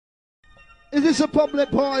Is this a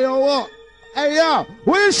public party or what? Hey, yo,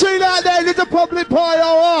 what you see that there? Is it a public party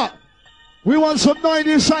or what? We want some noise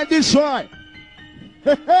inside this side.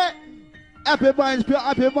 Happy minds, pure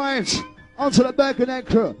happy minds. Onto the back of that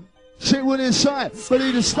crew. Shit went inside.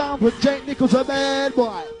 Believe the stamp with Jake Nichols, a man.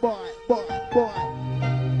 Boy.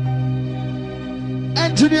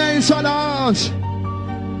 Engineer inside the house.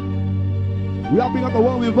 We are bringing up the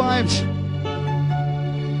world with vibes.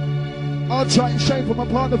 I'll try and shape for my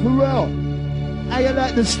partner for real. How you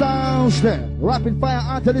like the styles there? Rapid fire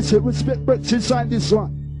after this hit with spit bricks inside this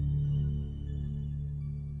one.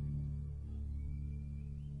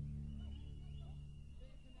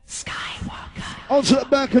 Skywalker. Onto the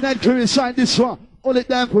back and enter inside this one. Hold it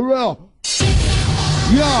down for real.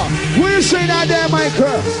 Yeah, what you saying out there,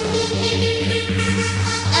 Michael?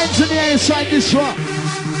 Engineer inside this one.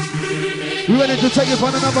 We ready to take it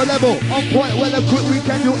on another level. On point, well equipped, we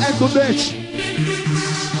can do end of this.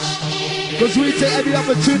 Because we take every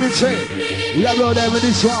opportunity. We are real there with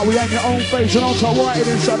this one. We have your own face and also white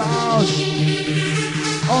inside the house.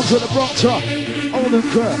 Onto the Bronx, Oldham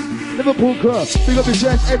Curve, Liverpool Curve. Big up his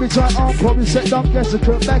chest every time encore. We set down guest the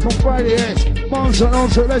curve back on Friday. Yes. Monster and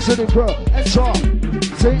onto the rest of the curve. Enter.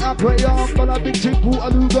 Say I pray on, but I big chick who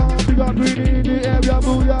I do gone. Big on green in the area,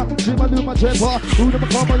 booyah. See my do my trapper. Who them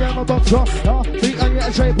come, I am a boxer. Big on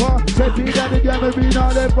your shaper. Say be that again, maybe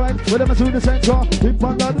not left right. With them to the center. Hip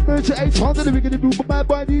on the 3800, we get the boom my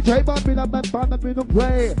boy DJ. But been up that band, I've been to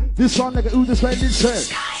play. This song like a Uda spending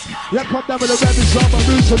set. Yeah, come down with a rabbit song, my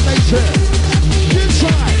roots of nature.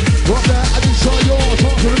 Inside. What that I just saw yours.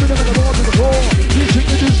 Talk to the rhythm and the ball to the floor. You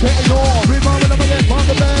think you just getting on. Remember them again from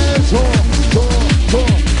the band.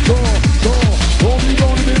 Only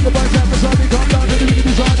gonna be the bike that was on the come down to the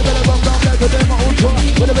design. The better bump down like a demo on tour.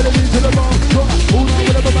 Whatever it is to the bump. Who knows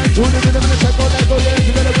whatever my tune is in the minute. Check on that go there.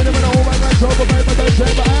 You gotta win them in the whole my guys. So for my mother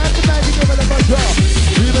say, but I have to make it give it a buzz up.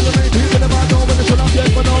 Even the main people that I know when it's on up yet.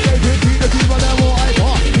 But no, they did the people that will I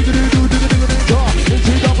talk. You can do talk. It's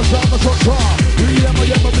three dollars on the short talk. We am a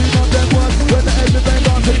yam, but we not them one. When the end of the band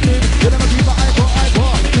on taking. When I'm a keep my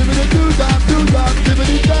iPod. Give me the do that. Give me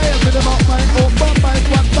the day. I'm in the mouth, my own bump, my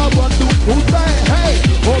one, two, who's that? Hey!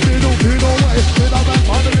 Oh, we don't feel no way. With our man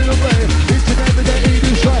on the little way. Each and every day, eat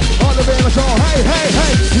this way. All the way, so hey!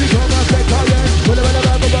 We come and take our end. When the weather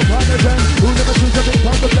of the partner then. Who never choose a big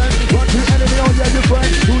part of them? One, two, enemy, oh yeah, your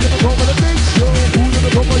friend. Who never come with a big show? Who never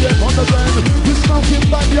come with a on the brand? We smoking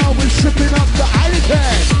back, y'all. We're sipping up the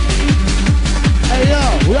iPad. Hey yo,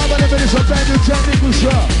 we are gonna finish a brand new technical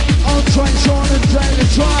show. On train, Sean and Jane,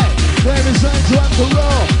 it's right. There is a time to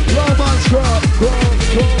roll. Romance girl, go.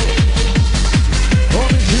 Oh,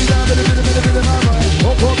 me see down with a bit of my mind.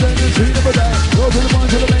 Oh, come down and see the day. Go to the point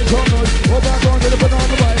to the main corner. Oh, back on to the put on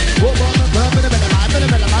the way. Oh, back on the minute.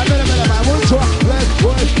 One, two, left,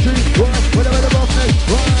 right, three, four. Whatever the boss next,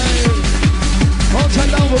 right. On time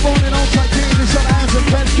down, we're morning, on time king. This on the hands of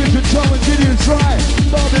Ken, Skip and Joe and Gideon try.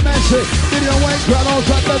 Bobby Messi, Gideon Wayne, crowd, on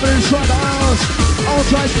time level inside the house. On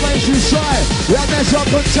time space inside. We have this up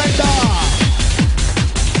contender.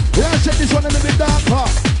 We have set this one in the mid dark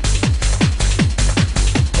part.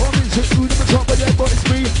 Who them top of their bodies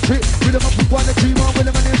me? With them up with one and two, one with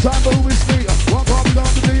them in time, but who is me? One part belong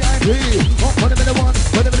to me, I'm me. One in the one,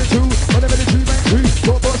 one in the two, one in the three, main three.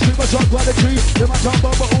 Four boys, three, my shot, one and three. Then my top,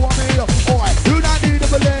 but who are me? Alright, do not need to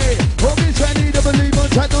believe. Homies, I need to believe. One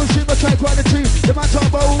time, don't shit, my track, one and three. Then my top,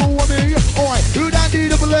 but who are me? Alright, do not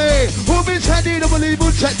need to believe. Homies, I need to believe.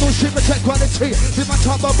 One time, don't shit, my track, one and three. Then my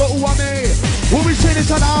top, but who are me? Who we see this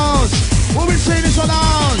on ours? Who we see this on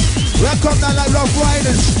ours? We have come down like Rough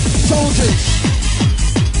Riders. Soldiers.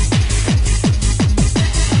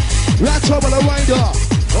 That's trouble a rider.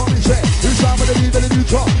 Only say, this time with the lead of the new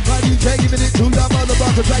top. My DJ giving it to your mother,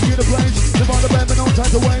 about to drag you the planes. Live on the band, but no time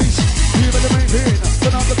to waste. Give it the main thing.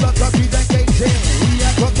 Turn on the blood, top, keep them gating. We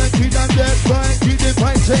have come and keep them dead, fine, keep them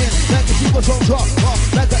fighting. Let the super song drop,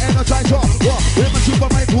 let the energize drop. We're my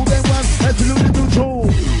Superman, who then one, absolutely neutral.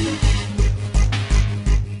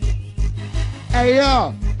 Hey,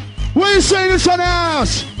 yo. What you saying this one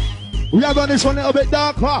else? We have done this one a little bit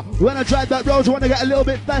darker. We want to drive that road, we want to get a little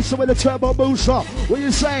bit faster with the turbo booster. What you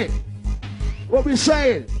saying? What we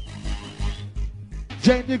saying?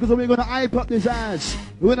 Jane Nichols, we're going to hype up this ass.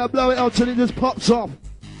 We're going to blow it out till it just pops off.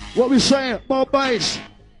 What we saying? More bass.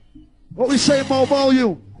 What we saying? More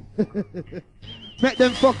volume. Make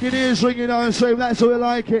them fucking ears ring, you know what I'm saying? That's how we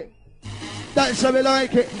like it. That's how we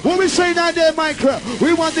like it. What we saying out there, Micro?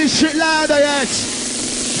 We want this shit louder, yes.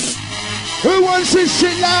 Who wants this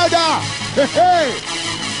shit louder? Hey!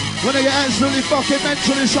 When I get absolutely fucking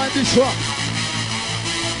mental inside this rock.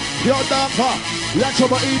 You're darker. That's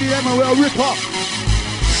about EDM and we'll rip up.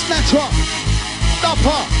 Snatch up.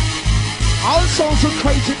 upper. All songs are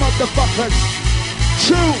crazy motherfuckers.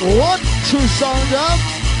 2, 1, 2 sound up.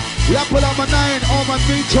 Yeah, pull on my 9 on my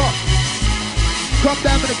meter. Come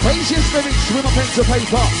down with the craziest lyrics with my pen to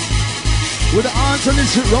paper. With the arms and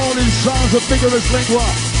listen rolling sounds of vigorous lingua.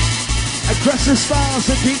 Aggressive styles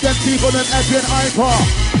and keep them people in epic hyper.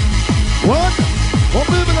 1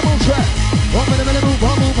 move in the moon track. 1 minute, move,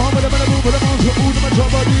 1 move, 1 minute, move, with the mountain, move, the mature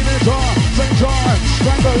body, St. John,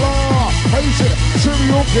 Strangler, Hazy,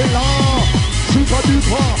 Serial Killer, Super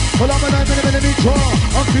Duper, pull up a 9 millimeter.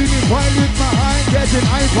 I'm feeling fine with my eye, getting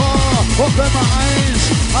hyper. Open my eyes,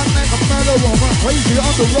 I make a murder woman crazy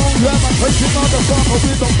on the wrong line. I'm crazy motherfucker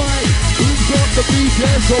with the mic. Who's got the beat,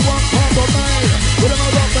 yeah, so 1 pound a night. With a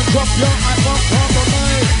rock and drop, yeah, I 1 pound a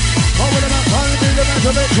night. Oh, with a man, calling me the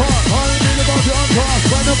ventilator, calling me the body on cross,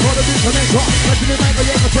 trying to put a bit of nature, letting me make a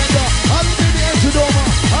young pretender. I'll be the Entidoma,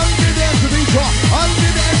 I'll be the Entimeter, I'll be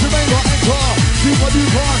the Entimator, enter. Super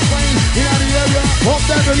duper, space, in the area, pop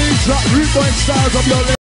that release, root boy stars of your